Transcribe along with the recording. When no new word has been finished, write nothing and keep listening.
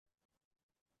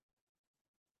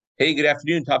Hey, good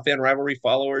afternoon, Top Fan Rivalry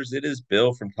followers. It is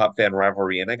Bill from Top Fan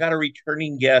Rivalry, and I got a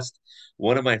returning guest,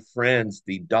 one of my friends,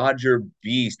 the Dodger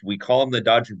Beast. We call him the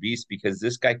Dodger Beast because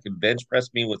this guy can bench press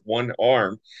me with one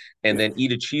arm and then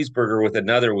eat a cheeseburger with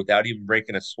another without even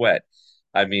breaking a sweat.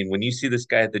 I mean, when you see this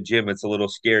guy at the gym, it's a little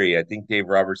scary. I think Dave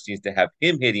Roberts needs to have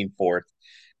him hitting fourth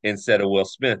instead of Will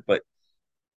Smith. But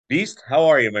Beast, how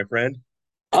are you, my friend?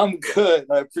 I'm good.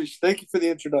 I appreciate. Thank you for the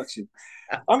introduction.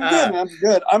 I'm good, Ah, man. I'm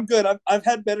good. I'm good. I've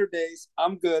had better days.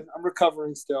 I'm good. I'm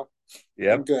recovering still. I'm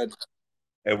yep. good.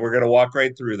 And we're gonna walk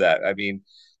right through that. I mean,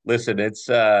 listen, it's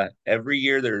every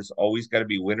year there's always got to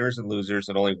be winners and losers,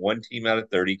 and only one team out of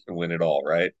 30 can win it all,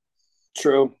 right?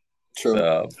 True. True.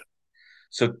 So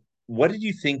so what did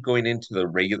you think going into the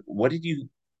regular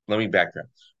let me background.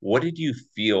 What did you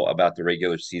feel about the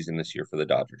regular season this year for the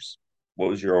Dodgers? What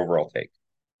was your overall take?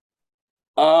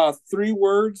 Three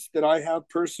words that I have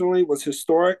personally was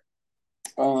historic,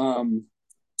 um,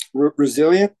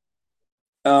 resilient,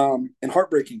 and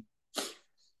heartbreaking.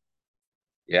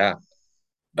 Yeah,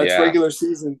 That's yeah. regular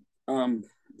season.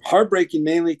 Heartbreaking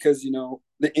mainly because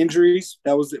the injuries.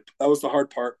 That was the hard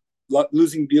part.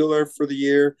 Losing Bueller for the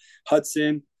year,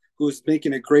 Hudson, who was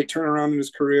making a great turnaround in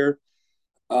his career,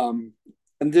 um,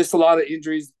 and just a lot of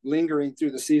injuries lingering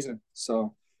through the season.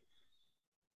 So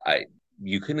I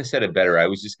You couldn't have said it better. I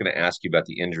was just gonna ask you about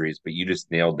the injuries, but you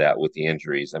just nailed that with the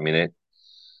injuries. I mean,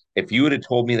 if you would have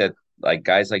told me that like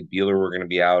guys like Beeler were going to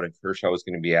be out and Kershaw was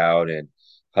going to be out and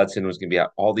Hudson was going to be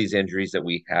out, all these injuries that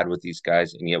we had with these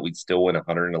guys, and yet we'd still win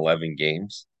 111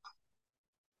 games,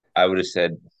 I would have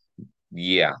said,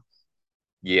 yeah,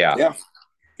 yeah, yeah,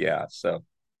 yeah. So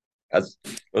that's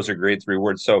those are great three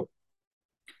words. So,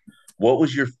 what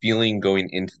was your feeling going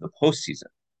into the postseason?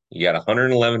 You got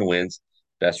 111 wins,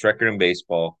 best record in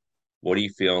baseball. What are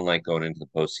you feeling like going into the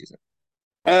postseason?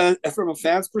 from a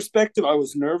fan's perspective, I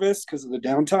was nervous because of the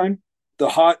downtime. The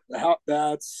hot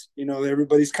bats.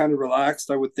 Everybody's kind of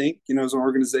relaxed. I would think, as an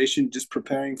organization, just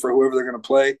preparing for whoever they're going to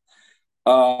play.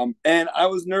 And I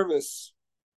was nervous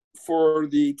for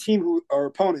the team who our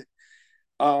opponent.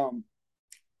 Um,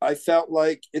 I felt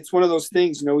like it's one of those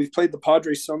things. We've played the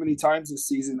Padres so many times this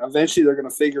season. Eventually, they're going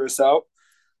to figure us out.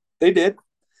 They did.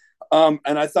 And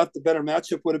I thought the better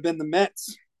matchup would have been the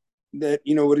Mets. That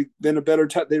would have been a better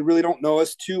time. They really don't know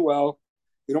us too well.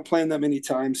 We don't play them that many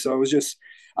times, so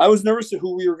I was nervous of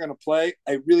who we were going to play.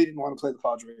 I really didn't want to play the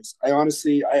Padres.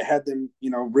 I had them,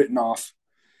 written off.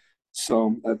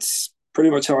 So that's pretty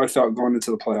much how I felt going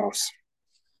into the playoffs.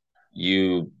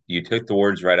 You took the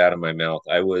words right out of my mouth.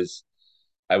 I was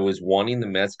wanting the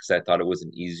Mets because I thought it was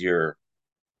an easier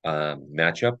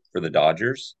matchup for the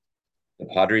Dodgers. The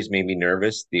Padres made me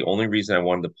nervous. The only reason I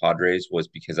wanted the Padres was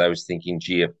because I was thinking,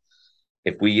 gee,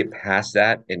 if we get past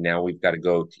that and now we've got to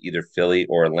go to either Philly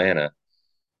or Atlanta,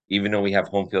 even though we have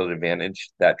home field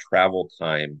advantage, that travel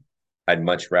time, I'd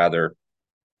much rather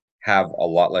have a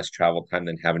lot less travel time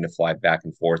than having to fly back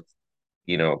and forth,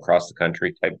 across the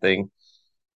country type thing.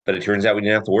 But it turns out we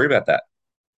didn't have to worry about that.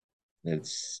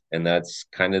 And that's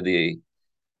kind of the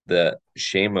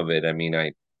shame of it. I mean,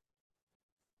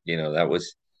 that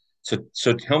was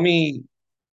so tell me,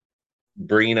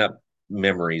 bringing up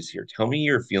memories here. Tell me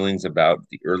your feelings about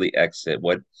the early exit.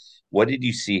 What did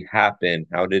you see happen?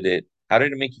 How did it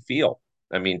make you feel?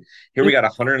 I mean, here we got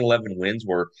 111 wins.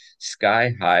 We're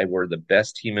sky high. We're the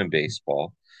best team in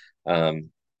baseball. Um,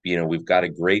 we've got a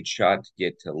great shot to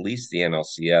get to at least the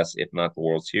NLCS, if not the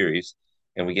World Series,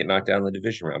 and we get knocked down in the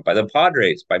division round by the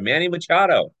Padres, by Manny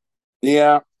Machado.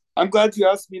 Yeah, I'm glad you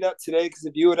asked me that today because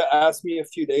if you would have asked me a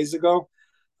few days ago,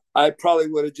 I probably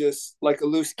would have just like a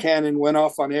loose cannon went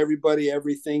off on everybody,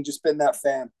 everything, just been that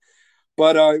fan.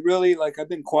 But really, like I've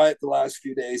been quiet the last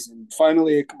few days, and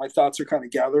finally, my thoughts are kind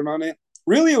of gathering on it.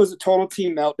 Really, it was a total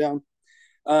team meltdown.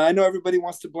 I know everybody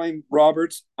wants to blame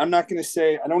Roberts. I'm not going to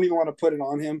say I don't even want to put it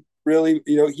on him. Really,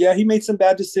 yeah, he made some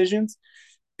bad decisions.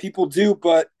 People do,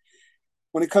 but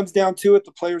when it comes down to it,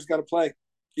 the players got to play.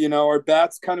 Our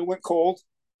bats kind of went cold.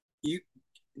 You,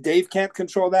 Dave can't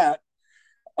control that.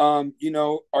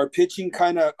 Our pitching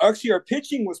our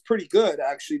pitching was pretty good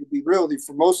actually, to be real,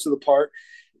 for most of the part.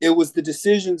 It was the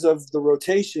decisions of the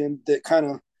rotation that kind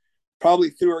of probably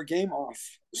threw our game off.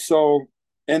 So,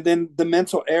 and then the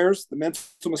mental errors, the mental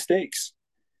mistakes,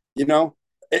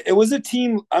 it was a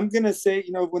team. I'm going to say,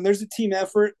 when there's a team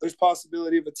effort, there's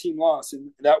possibility of a team loss.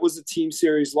 And that was a team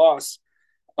series loss.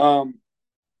 Um,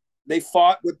 they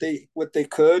fought what they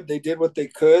could. They did what they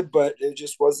could, but it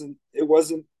just wasn't the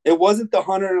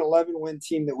 111 win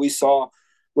team that we saw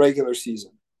regular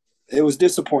season. It was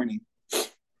disappointing.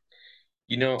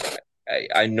 You know,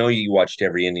 I know you watched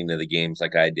every inning of the games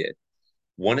like I did.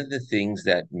 one of the things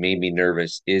that made me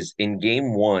nervous is in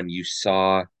game one, you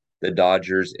saw the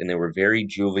Dodgers and they were very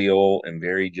jovial and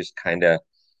very just kind of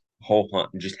whole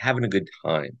just having a good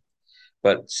time.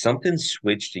 But something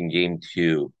switched in game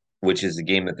two, which is the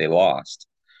game that they lost,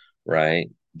 right?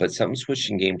 But something switched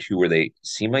in game two where they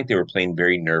seemed like they were playing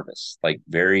very nervous, like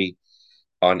very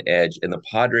on edge. And the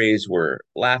Padres were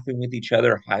laughing with each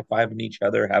other, high fiving each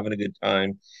other, having a good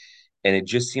time. And it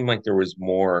just seemed like there was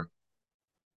more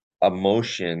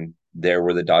emotion there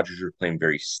where the Dodgers were playing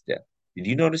very stiff. Did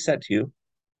you notice that too?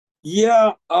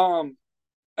 Yeah,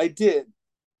 I did.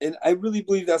 And I really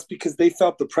believe that's because they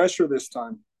felt the pressure this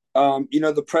time.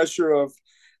 The pressure of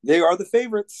they are the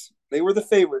favorites. They were the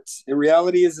favorites. The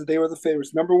reality is that they were the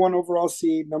favorites. Number one overall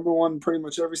seed, number one pretty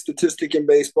much every statistic in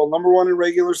baseball, number one in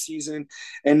regular season.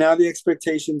 And now the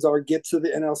expectations are get to the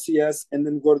NLCS and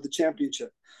then go to the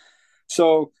championship.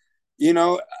 So, you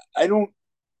know, I don't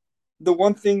the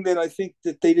one thing that I think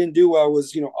that they didn't do well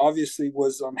was, obviously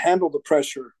was handle the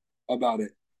pressure about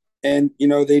it. And,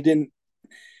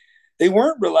 they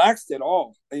weren't relaxed at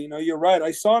all. And, you're right.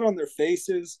 I saw it on their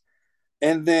faces.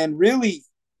 And then really,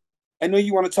 I know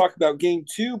you want to talk about game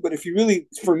two, but if you really,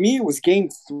 for me, it was game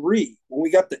three when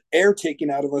we got the air taken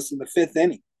out of us in the fifth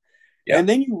inning. Yeah. And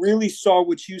then you really saw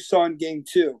what you saw in game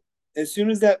two. As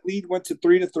soon as that lead went to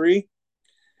 3-3,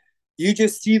 you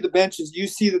just see the benches, you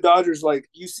see the Dodgers, like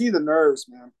you see the nerves,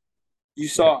 man. You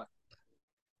Yeah. saw it.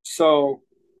 So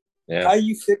Yeah. how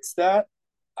you fix that,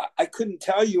 I couldn't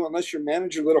tell you unless your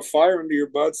manager lit a fire under your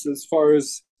butts as far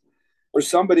as or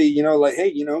somebody, like,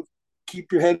 hey,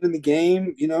 keep your head in the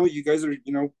game. You guys are,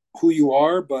 who you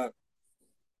are, but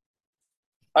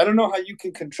I don't know how you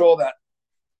can control that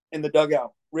in the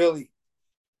dugout. Really,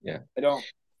 Yeah. I don't.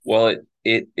 Well,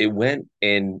 it went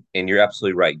and you're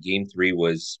absolutely right. Game three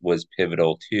was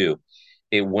pivotal too.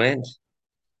 It went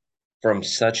from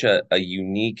such a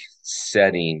unique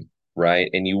setting, right?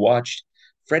 And you watched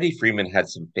Freddie Freeman had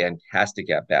some fantastic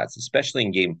at bats, especially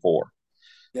in game four.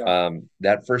 Yeah,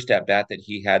 That first at bat that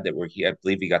he had that where I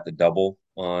believe he got the double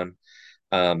on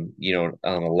an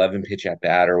 11 pitch at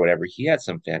bat or whatever, he had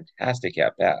some fantastic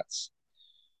at bats.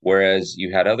 Whereas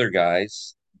you had other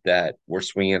guys that were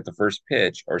swinging at the first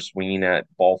pitch or swinging at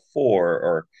ball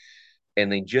four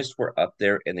and they just were up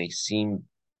there and they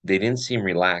didn't seem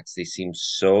relaxed. They seemed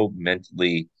so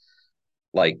mentally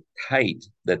like tight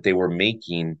that they were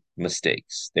making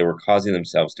mistakes. They were causing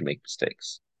themselves to make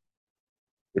mistakes,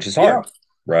 which is yeah, hard,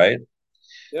 right?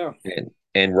 yeah,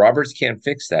 And Roberts can't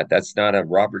fix that. That's not a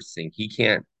Roberts thing. He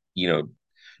can't, you know,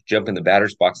 jump in the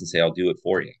batter's box and say, "I'll do it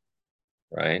for you,"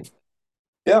 right?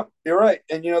 yeah. You're right.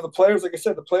 And the players, like I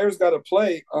said, the players got to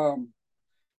play.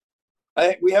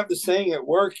 We have the saying at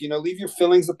work, leave your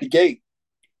feelings at the gate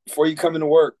before you come into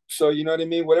work. So you know what I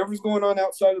mean. Whatever's going on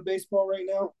outside of baseball right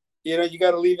now, you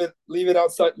got to leave it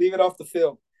outside, leave it off the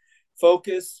field.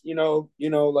 Focus.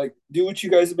 Like do what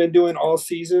you guys have been doing all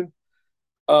season.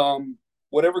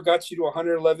 Whatever got you to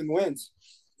 111 wins.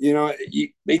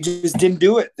 They just didn't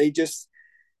do it. They just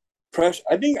pressure.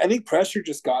 I think pressure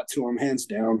just got to them hands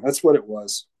down. That's what it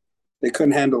was. They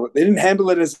couldn't handle it. They didn't handle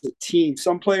it as a team.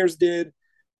 Some players did,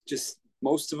 just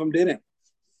most of them didn't.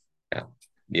 Yeah.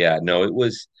 Yeah, no, it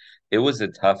was a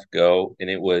tough go, and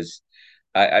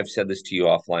I've said this to you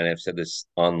offline, I've said this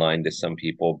online to some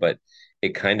people, but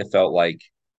it kind of felt like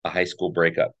a high school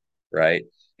breakup, right?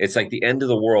 It's like the end of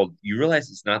the world. You realize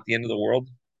it's not the end of the world,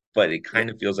 but it Yeah, kind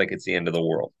of feels like it's the end of the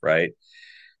world, right?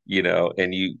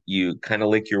 And you kind of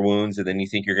lick your wounds, and then you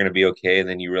think you're going to be okay, and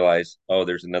then you realize, oh,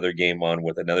 there's another game on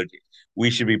with another team. We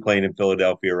should be playing in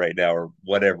Philadelphia right now, or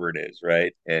whatever it is,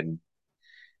 right? And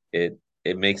it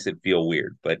it makes it feel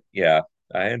weird. But yeah,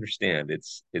 I understand.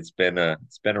 It's been a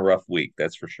rough week,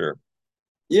 that's for sure.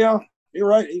 yeah, you're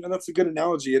right. Even that's a good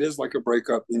analogy. It is like a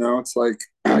breakup. It's like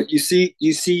you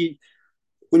see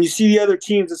when you see the other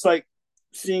teams, it's like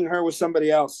seeing her with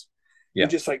somebody else. You're Yeah.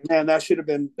 just like, man, that should have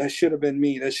been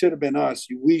me. That should have been us.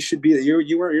 We should be there.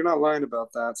 You're not lying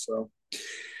about that. So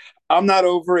I'm not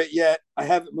over it yet. I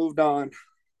haven't moved on.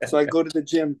 So I go to the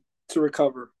gym to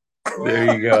recover.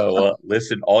 There you go. Well,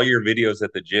 listen, all your videos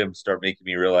at the gym start making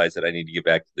me realize that I need to get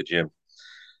back to the gym.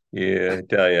 Yeah, I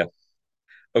tell you.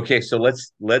 Okay, so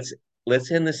let's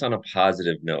end this on a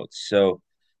positive note. So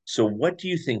what do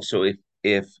you think? So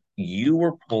if you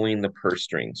were pulling the purse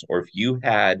strings, or if you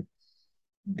had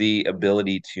the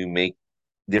ability to make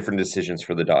different decisions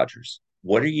for the Dodgers,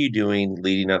 what are you doing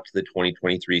leading up to the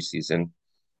 2023 season?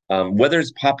 Whether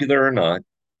it's popular or not,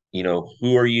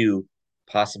 who are you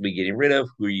possibly getting rid of?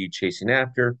 Who are you chasing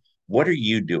after? What are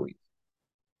you doing?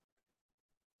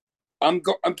 I'm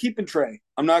keeping Trey.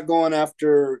 I'm not going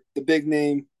after the big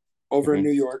name over in Mhm.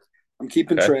 New York. I'm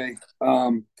keeping Okay. Trey.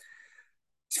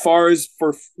 As far as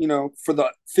for for the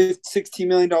 $16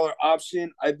 million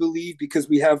option, I believe because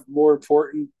we have more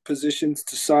important positions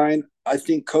to sign, I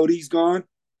think Cody's gone.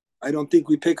 I don't think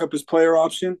we pick up his player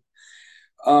option.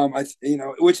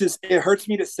 Which is it hurts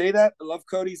me to say that. I love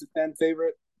Cody; he's a fan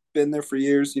favorite, been there for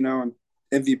years, and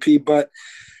MVP. But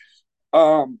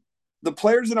um, the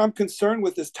players that I'm concerned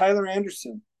with is Tyler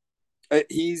Anderson.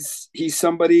 He's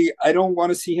somebody I don't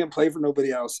want to see him play for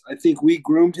nobody else. I think we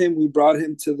groomed him. We brought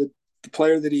him to the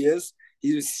player that he is.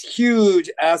 He's a huge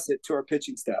asset to our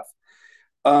pitching staff.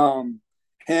 Um,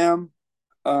 him.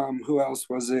 Who else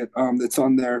was it? That's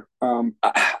on there.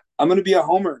 I'm going to be a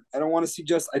homer. I don't want to see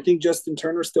I think Justin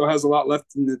Turner still has a lot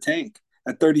left in the tank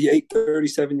at 38,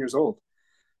 37 years old.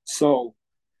 So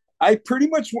I pretty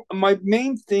much my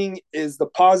main thing is the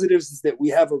positives is that we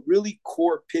have a really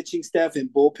core pitching staff and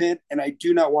bullpen, and I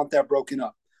do not want that broken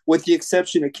up, with the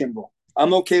exception of Kimball.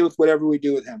 I'm okay with whatever we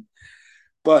do with him,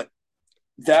 but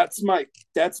that's my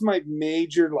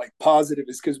major like positive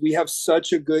is because we have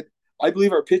such a good. I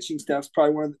believe our pitching staff's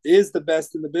probably is the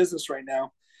best in the business right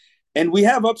now, and we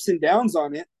have ups and downs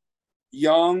on it.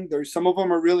 Young, there's some of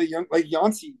them are really young, like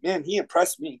Yancey. Man, he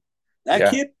impressed me. That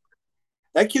Yeah. kid,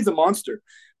 that kid's a monster.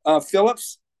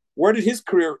 Phillips, where did his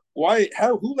career? Why?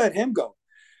 How? Who let him go?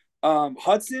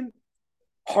 Hudson,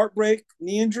 heartbreak,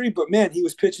 knee injury, but man, he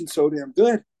was pitching so damn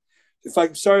good. If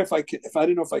I'm sorry if I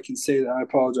didn't know if I can say that, I No,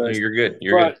 apologize. you're good.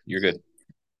 You're good. But You're good.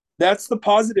 that's the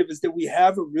positive is that we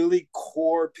have a really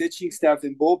core pitching staff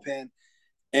and bullpen,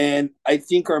 and I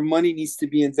think our money needs to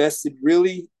be invested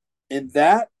really in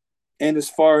that. And as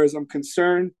far as I'm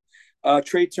concerned,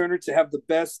 Trey Turner to have the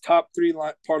best top three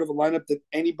part of a lineup that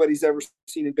anybody's ever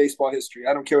seen in baseball history.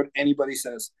 I don't care what anybody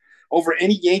says. Over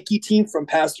any Yankee team from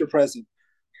past or present.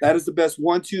 That is the best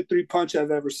 1, 2, 3 punch I've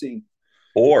ever seen.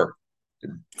 Or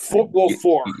Four.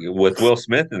 with Will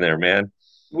Smith in there, man.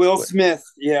 Will Smith.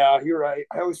 Yeah, you're right.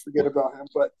 I always forget about him.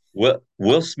 But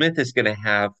Will Smith is going to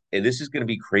have, and this is going to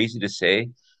be crazy to say,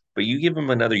 but you give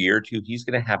him another year or two, he's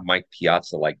going to have Mike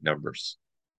Piazza like numbers.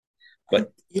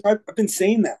 But I've been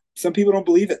saying that. Some people don't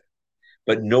believe it.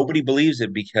 nobody believes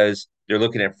it because they're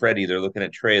looking at Freddie, they're looking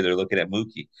at Trey, they're looking at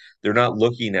Mookie. They're not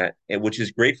looking at, which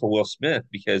is great for Will Smith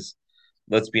because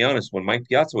let's be honest, when Mike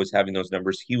Piazza was having those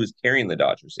numbers, he was carrying the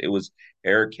Dodgers. It was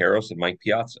Eric Karros and Mike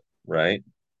Piazza, right?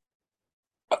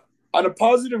 On a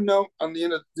positive note, on the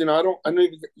end of I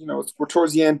know we're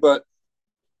towards the end, but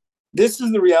this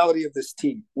is the reality of this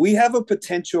team. We have a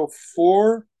potential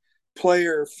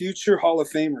 4-player future Hall of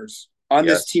Famers on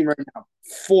this Yes. team right now.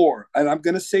 4, and I'm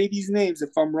going to say these names. If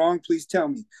I'm wrong, please tell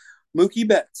me. Mookie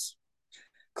Betts,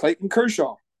 Clayton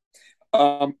Kershaw.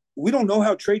 We don't know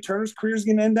how Trey Turner's career is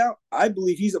going to end out. I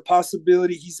believe he's a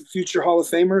possibility. He's a future Hall of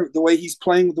Famer. The way he's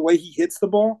playing, the way he hits the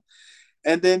ball,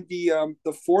 and then the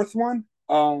fourth one.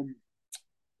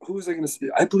 Who was I going to say?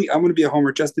 I believe I'm going to be a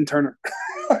homer. Justin Turner.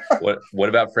 What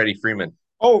about Freddie Freeman?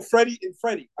 Oh, Freddie.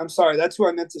 I'm sorry. That's who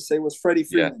I meant to say was Freddie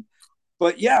Yeah. Freeman.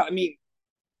 But yeah, I mean,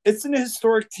 it's an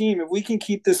historic team. If we can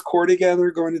keep this core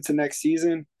together going into next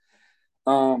season,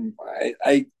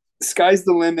 I sky's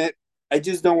the limit. I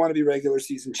just don't want to be regular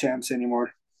season champs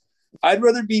anymore. I'd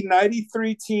rather be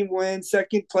 93 team win,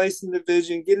 second place in the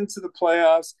division, get into the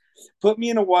playoffs, put me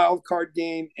in a wild card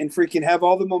game, and freaking have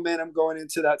all the momentum going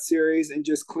into that series and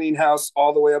just clean house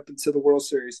all the way up into the World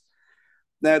Series.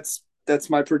 That's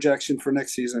my projection for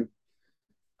next season.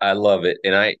 I love it.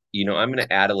 And I'm going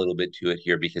to add a little bit to it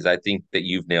here because I think that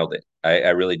you've nailed it. I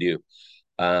really do.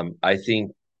 I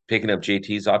think picking up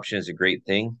JT's option is a great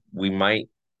thing. We might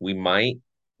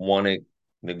want to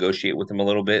negotiate with him a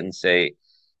little bit and say,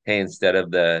 hey, instead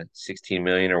of the 16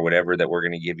 million or whatever that we're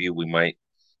going to give you, we might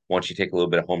want you to take a little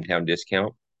bit of hometown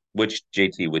discount, which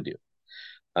JT would do.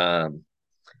 Um,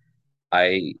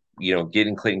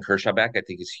 getting Clayton Kershaw back, I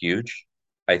think is huge.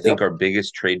 I think Yep. our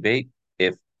biggest trade bait,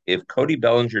 if Cody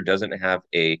Bellinger doesn't have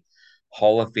a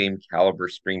Hall of Fame caliber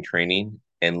spring training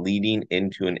and leading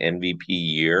into an MVP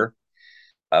year,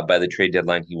 by the trade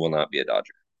deadline, he will not be a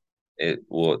Dodger.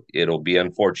 It'll be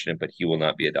unfortunate, but he will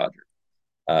not be a Dodger.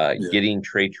 Yeah. Getting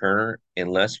Trey Turner,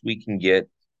 unless we can get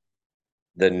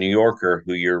the New Yorker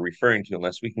who you're referring to,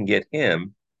 unless we can get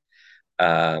him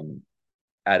um,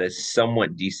 at a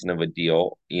somewhat decent of a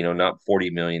deal, not 40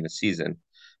 million a season,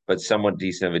 but somewhat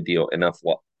decent of a deal, enough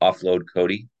offload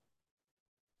Cody,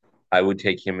 I would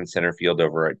take him in center field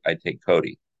over I'd take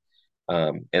Cody.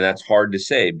 And that's hard to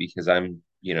say because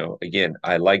again,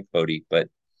 I like Cody, but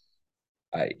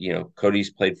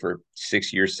Cody's played for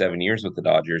 6 years, 7 years with the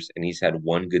Dodgers, and he's had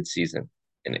one good season,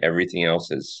 and everything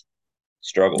else is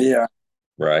struggled, Yeah.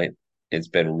 right? It's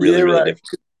been Yeah, really, really right.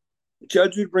 difficult.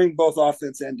 Judge would bring both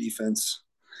offense and defense.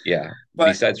 Yeah. But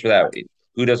Besides for that,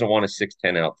 who doesn't want a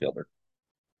 6'10" outfielder?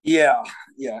 yeah,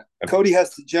 yeah. Cody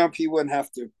has to jump. He wouldn't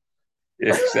have to.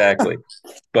 Exactly.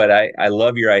 But I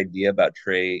love your idea about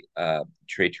Trey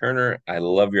Turner. I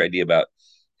love your idea about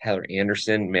Tyler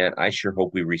Anderson. Man, I sure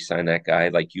hope we re-sign that guy.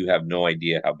 Like you have no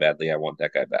idea how badly I want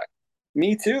that guy back.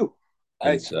 Me too.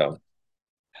 And I so,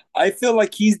 I feel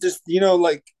like he's just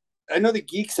like I know the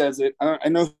geek says it. I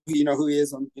know who he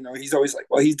is. He's always like,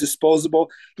 well, he's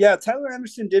disposable. Yeah, Tyler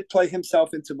Anderson did play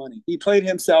himself into money. He played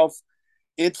himself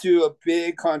into a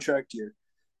big contract year.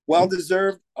 Well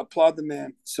deserved. Applaud the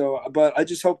man. So, but I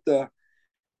just hope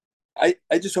I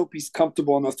just hope he's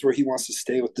comfortable enough to where he wants to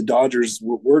stay with the Dodgers.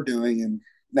 What we're doing and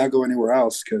not go anywhere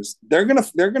else because they're gonna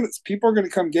people are gonna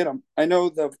come get him. I know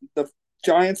the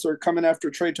Giants are coming after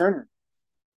Trey Turner.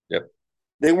 yep,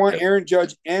 They want yep. Aaron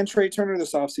Judge and Trey Turner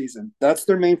this offseason. That's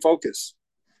their main focus.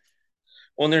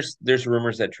 Well, and there's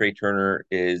rumors that Trey Turner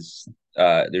is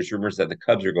there's rumors that the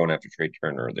Cubs are going after Trey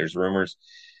Turner. There's rumors,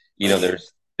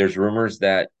 there's rumors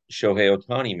that Shohei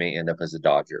Ohtani may end up as a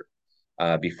Dodger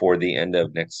before the end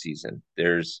of next season.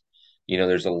 There's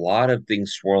a lot of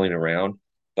things swirling around,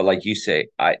 but like you say,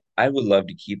 I would love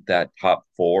to keep that top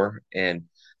four, and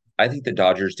I think the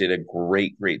Dodgers did a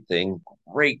great thing,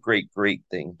 great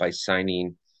thing by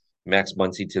signing Max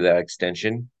Muncy to that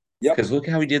extension. Yep. Because look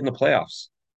how he did in the playoffs.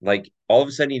 Like all of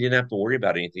a sudden, he didn't have to worry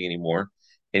about anything anymore,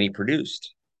 and he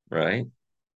produced, right?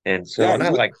 And so, Yeah. and I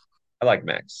like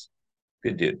Max,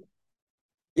 good dude.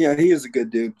 Yeah. He is a good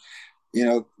dude.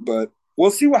 But we'll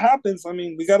see what happens. I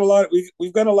mean, we've got a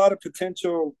lot of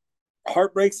potential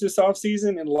heartbreaks this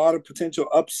offseason and a lot of potential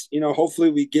ups.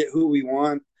 Hopefully we get who we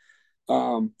want.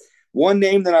 One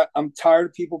name that I'm tired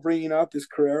of people bringing up is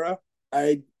Carrera.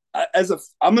 I'm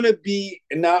gonna be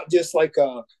not just like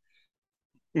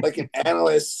an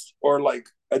analyst or like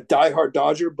a diehard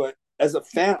Dodger, but as a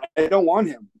fan, I don't want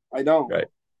him. I don't. Right,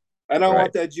 I don't right.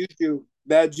 want that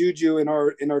bad juju in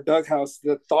our dughouse.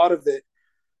 The thought of it,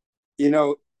 you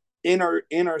know, in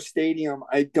our stadium,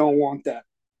 I don't want that.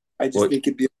 I just Well, think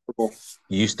it'd be horrible.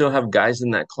 you still have guys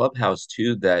in that clubhouse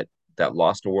too that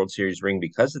lost a World Series ring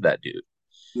because of that dude.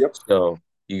 Yep. So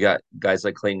you got guys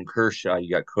like Clayton Kershaw, you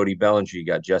got Cody Bellinger, you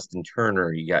got Justin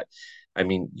Turner, I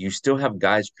mean, you still have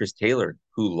guys, Chris Taylor,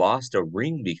 who lost a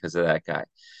ring because of that guy.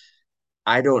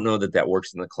 I don't know that that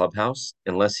works in the clubhouse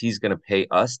unless he's going to pay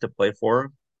us to play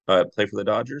for the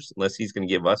Dodgers, unless he's going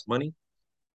to give us money.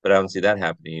 But I don't see that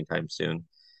happening anytime soon.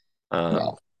 Um,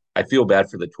 No. I feel bad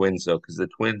for the Twins though, because the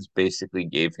Twins basically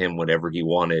gave him whatever he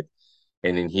wanted,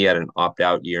 and then he had an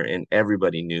opt-out year, and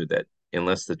everybody knew that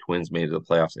unless the Twins made it to the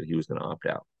playoffs, that he was going to opt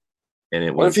out. And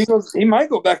it What if he was, goes? He might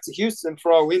go back to Houston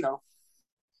for all we know.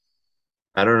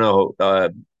 I don't know.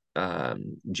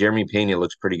 Jeremy Pena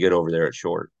looks pretty good over there at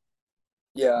short.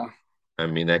 Yeah. I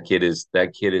mean, that kid is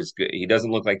good. He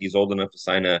doesn't look like he's old enough to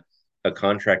sign a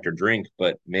contract or drink,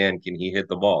 but man, can he hit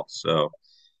the ball? So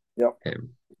Yep. and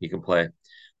he can play.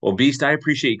 Well, Beast, I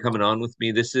appreciate you coming on with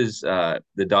me. This is the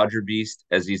Dodger Beast,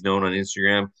 as he's known on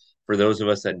Instagram. For those of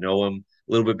us that know him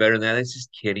a little bit better than that, it's just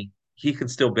Kenny. He can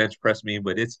still bench press me,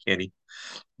 but it's Kenny.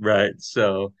 Right.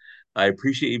 So I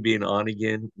appreciate you being on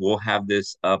again. We'll have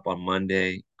this up on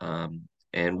Monday.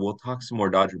 And we'll talk some more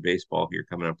Dodger baseball here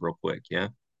coming up real quick. Yeah.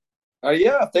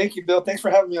 Yeah. Thank you, Bill. Thanks for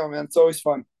having me on, man. It's always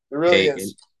fun. It really Hey,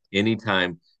 is.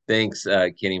 anytime. Thanks,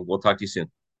 Kenny. We'll talk to you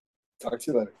soon. Talk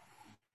to you later.